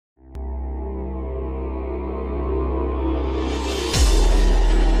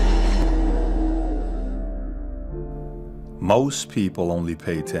Most people only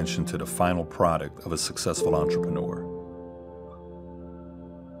pay attention to the final product of a successful entrepreneur.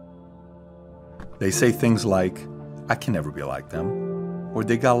 They say things like, "I can never be like them," or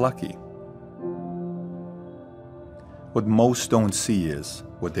 "they got lucky." What most don't see is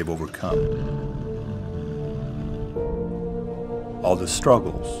what they've overcome. All the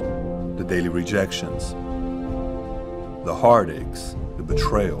struggles, the daily rejections, the heartaches, the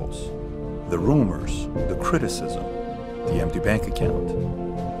betrayals, the rumors, the criticism, the empty bank account,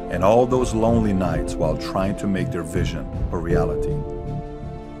 and all those lonely nights while trying to make their vision a reality.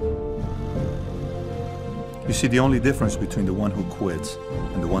 You see, the only difference between the one who quits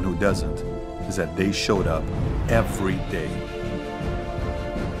and the one who doesn't is that they showed up every day.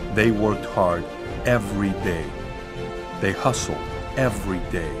 They worked hard every day. They hustled every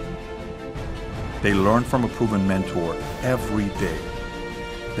day. They learned from a proven mentor every day.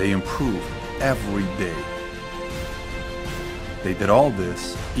 They improved every day. They did all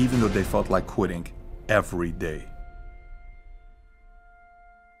this even though they felt like quitting every day.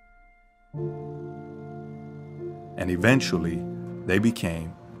 And eventually, they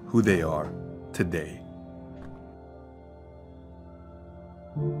became who they are today.